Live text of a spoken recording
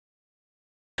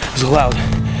So loud.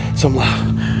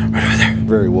 Right over there.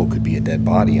 Very well could be a dead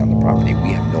body on the property.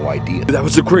 We have no idea. That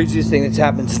was the craziest thing that's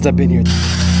happened since I've been here.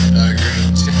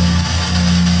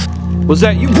 Was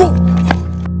that you? Whoa!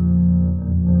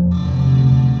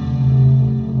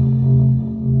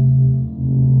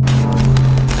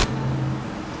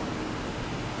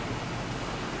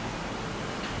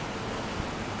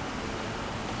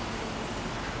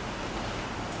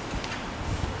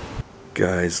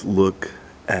 Guys, look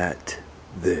at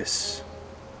this.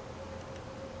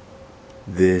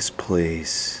 This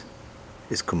place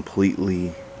is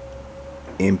completely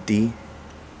empty,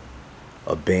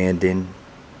 abandoned,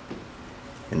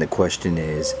 and the question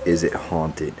is it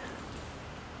haunted?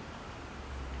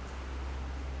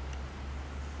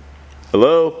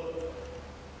 Hello?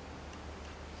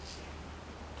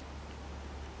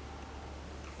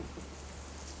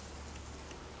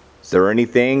 Is there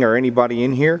anything or anybody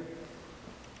in here?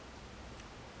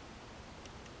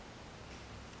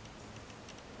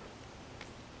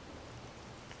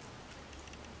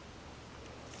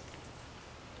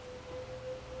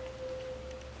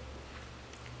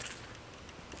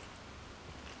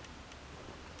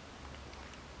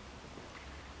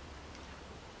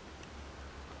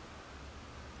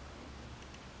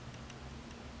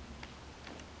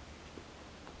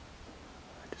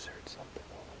 Heard something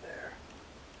over there.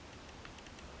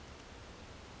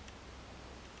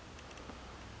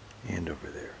 And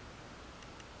over there.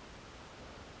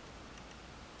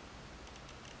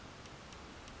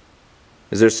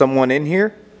 Is there someone in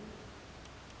here?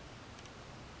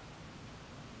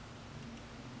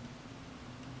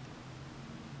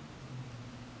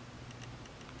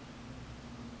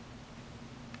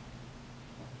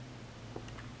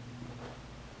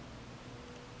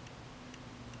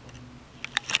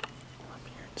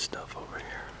 Stuff over here.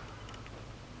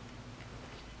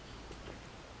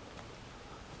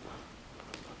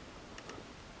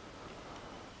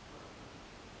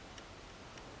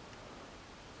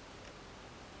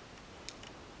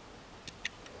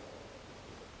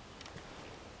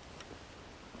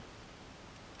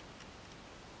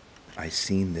 I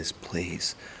seen this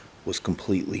place was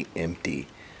completely empty.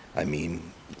 I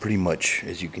mean, pretty much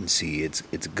as you can see, it's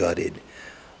gutted.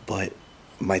 But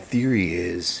my theory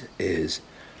is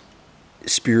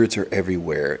spirits are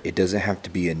everywhere. It doesn't have to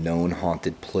be a known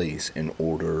haunted place in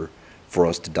order for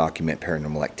us to document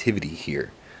paranormal activity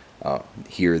here,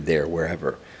 there,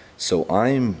 wherever. So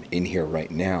I'm in here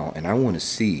right now, and I want to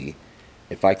see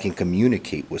if I can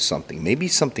communicate with something. Maybe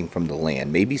something from the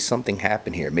land. Maybe something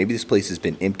happened here. Maybe this place has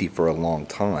been empty for a long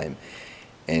time,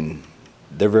 and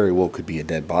there very well could be a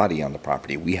dead body on the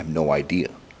property. We have no idea.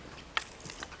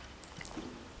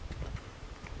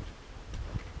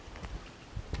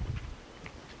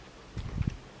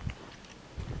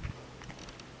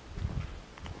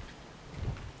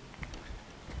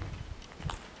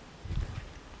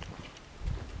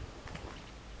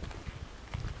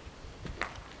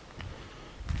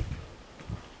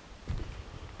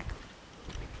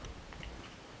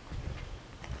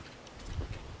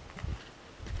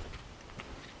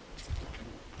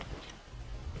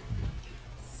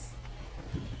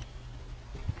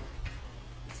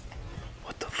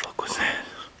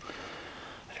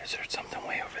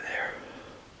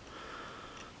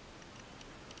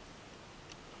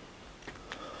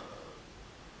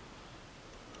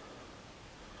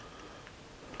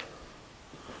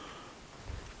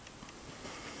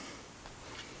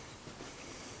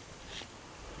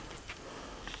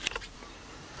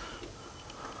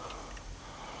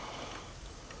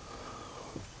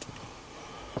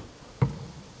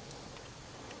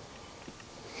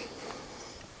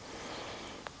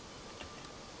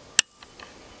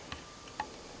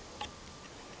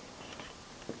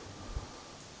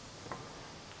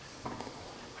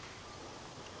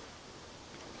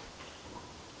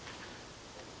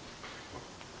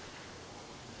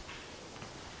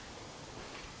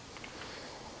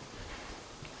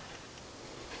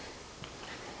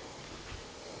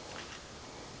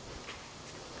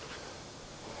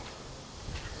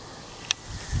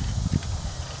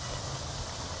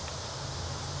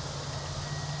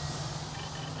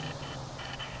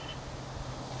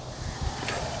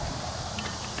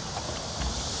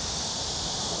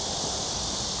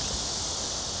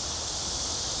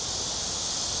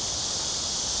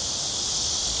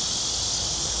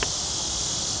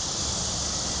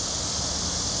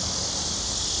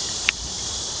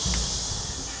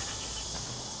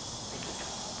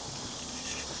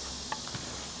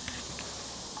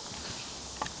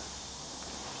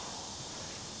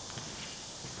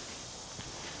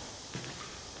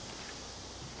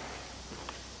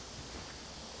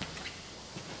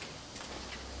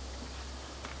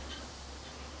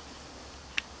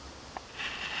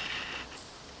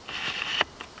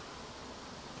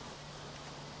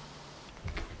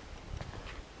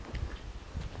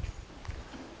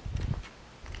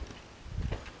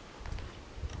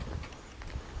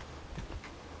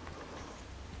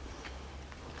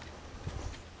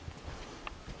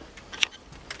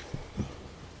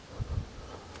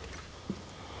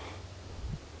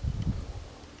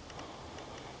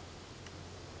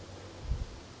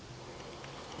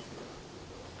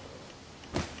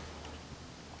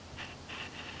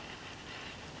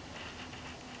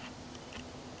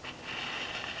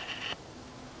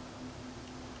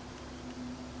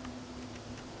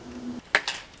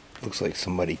 Looks like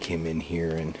somebody came in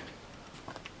here and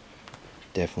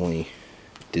definitely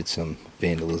did some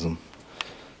vandalism,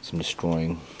 some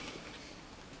destroying.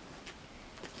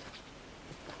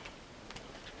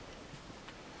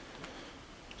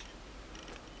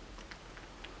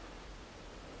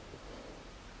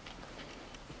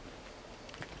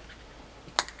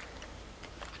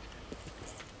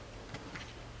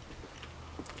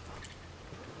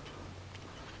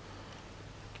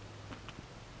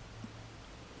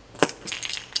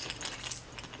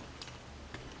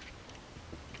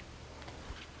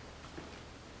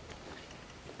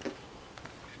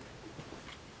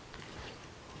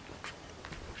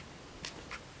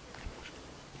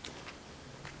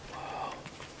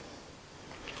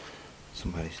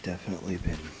 Somebody's definitely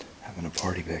been having a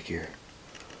party back here.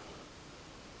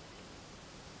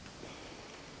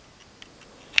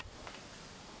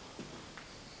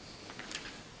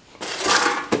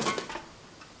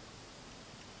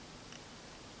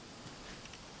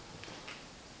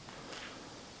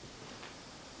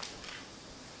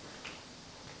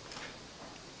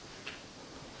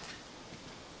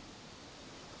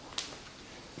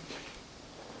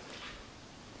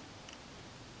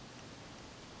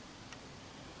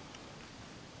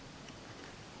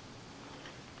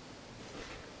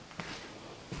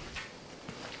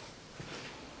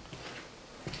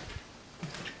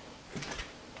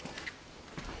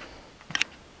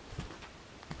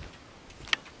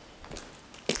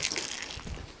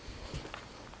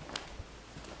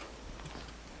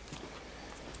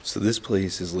 So this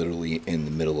place is literally in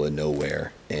the middle of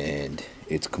nowhere, and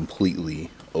it's completely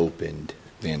opened,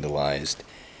 vandalized,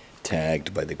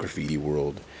 tagged by the graffiti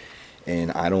world.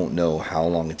 And I don't know how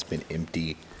long it's been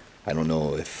empty. I don't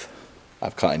know if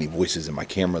I've caught any voices in my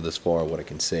camera this far. What I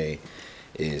can say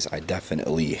is I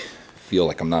definitely feel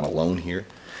like I'm not alone here.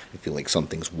 I feel like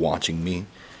something's watching me,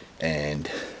 and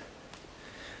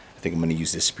I think I'm going to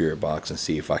use this spirit box and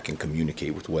see if I can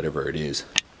communicate with whatever it is.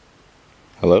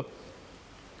 Hello?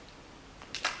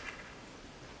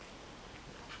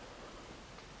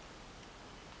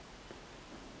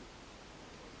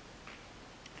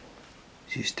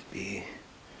 This used to be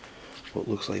what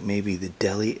looks like maybe the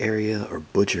deli area or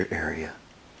butcher area.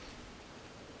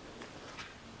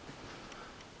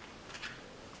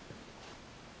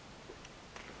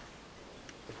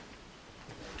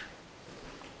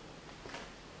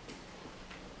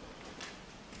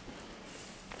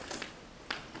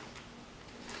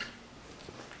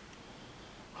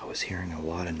 I was hearing a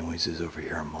lot of noises over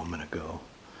here a moment ago.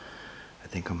 I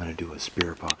think I'm gonna do a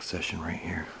spirit box session right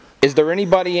here. Is there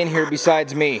anybody in here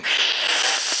besides me?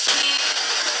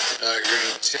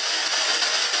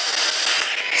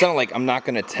 Sounded like I'm not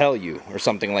gonna tell you or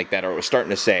something like that, or it was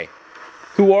starting to say,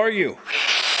 who are you?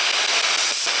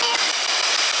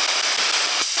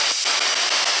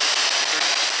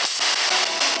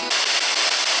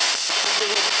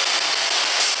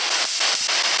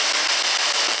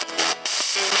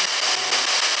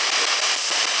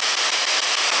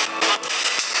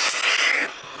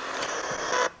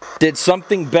 Did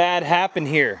something bad happen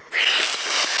here?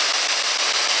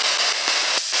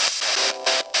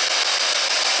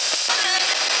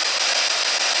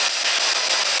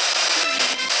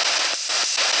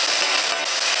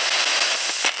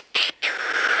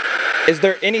 Is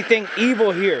there anything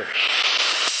evil here?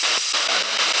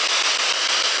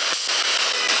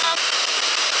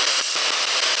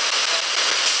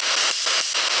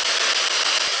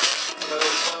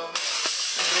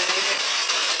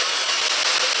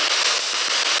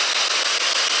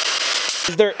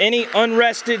 Is there any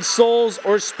unrested souls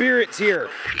or spirits here?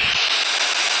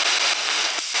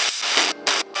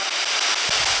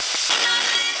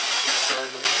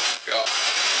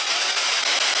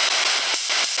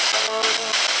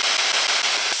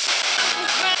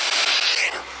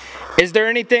 Is there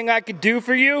anything I could do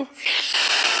for you?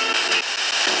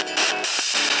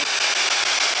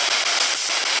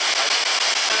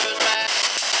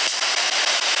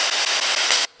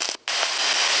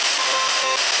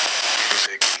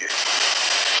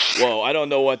 Whoa, I don't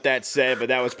know what that said, but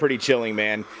that was pretty chilling,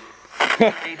 man.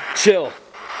 Chill.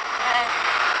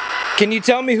 Can you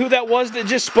tell me who that was that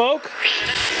just spoke?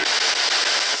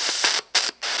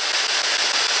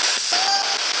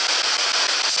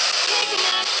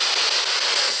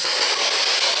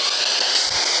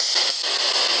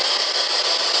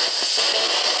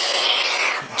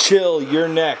 Chill, you're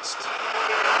next.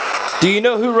 Do you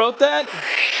know who wrote that?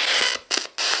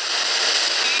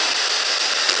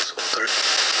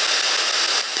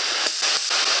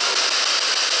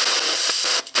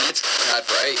 It's not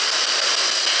right.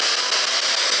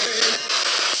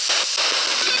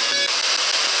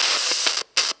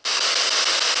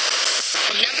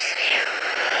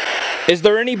 Is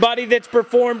there anybody that's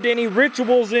performed any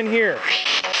rituals in here?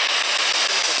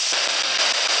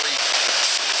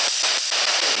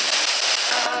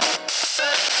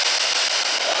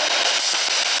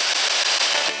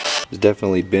 There's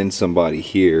definitely been somebody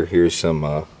here. Here's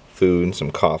some food, some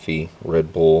coffee,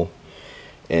 Red Bull,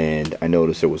 and I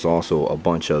noticed there was also a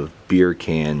bunch of beer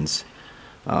cans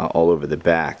all over the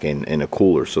back and a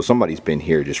cooler. So somebody's been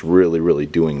here just really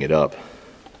doing it up.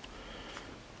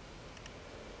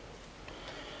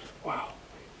 Wow.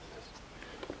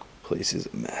 Place is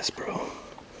a mess, bro.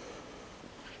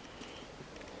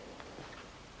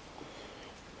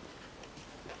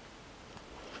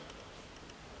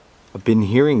 I've been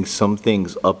hearing some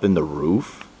things up in the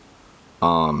roof.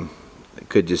 It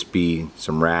could just be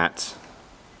some rats,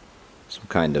 some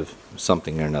kind of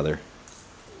something or another.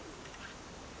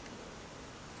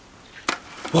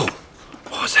 Whoa,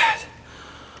 what was that?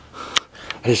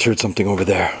 I just heard something over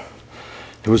there.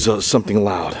 It was something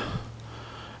loud.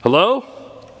 Hello?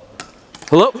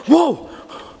 Hello? Whoa!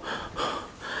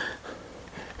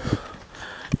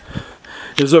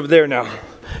 It was over there now.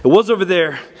 It was over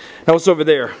there. Now it's over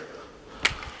there.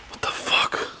 What the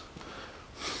fuck?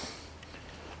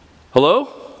 Hello?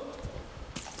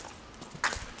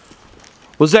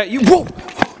 Was that you? Whoa!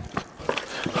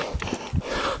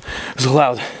 It was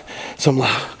loud. Some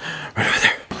loud. Right over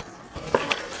there.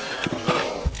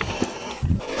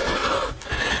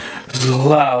 It was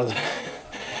loud.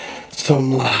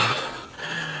 Some loud.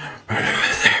 Right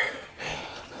over there.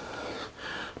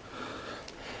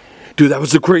 Dude, that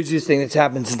was the craziest thing that's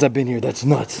happened since I've been here. That's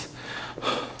nuts.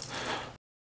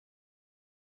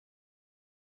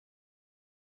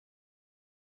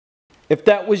 If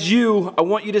that was you, I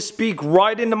want you to speak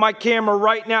right into my camera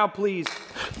right now, please.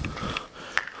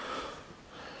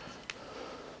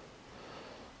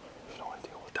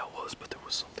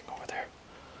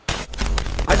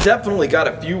 I definitely got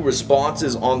a few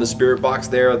responses on the spirit box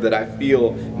there that I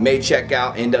feel may check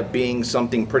out, end up being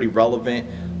something pretty relevant.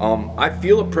 I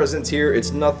feel a presence here.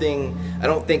 It's nothing, I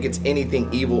don't think it's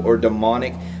anything evil or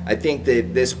demonic. I think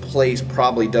that this place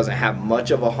probably doesn't have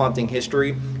much of a haunting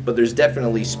history, but there's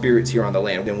definitely spirits here on the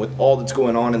land. And with all that's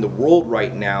going on in the world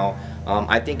right now,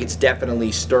 I think it's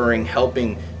definitely stirring,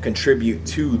 helping contribute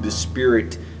to the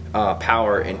spirit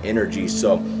power and energy.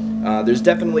 So there's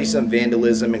definitely some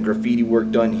vandalism and graffiti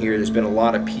work done here. There's been a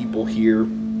lot of people here.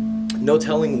 No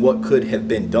telling what could have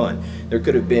been done. There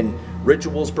could have been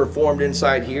rituals performed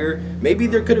inside here. Maybe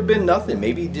there could have been nothing.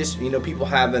 Maybe just, you know, people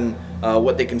having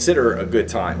what they consider a good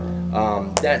time.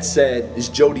 That said, it's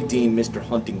Jody Dean, Mr.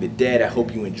 Hunting the Dead. I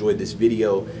hope you enjoyed this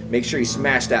video. Make sure you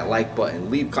smash that like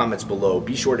button, leave comments below.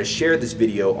 Be sure to share this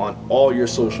video on all your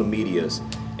social medias.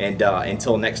 And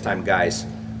until next time, guys,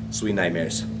 sweet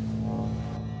nightmares.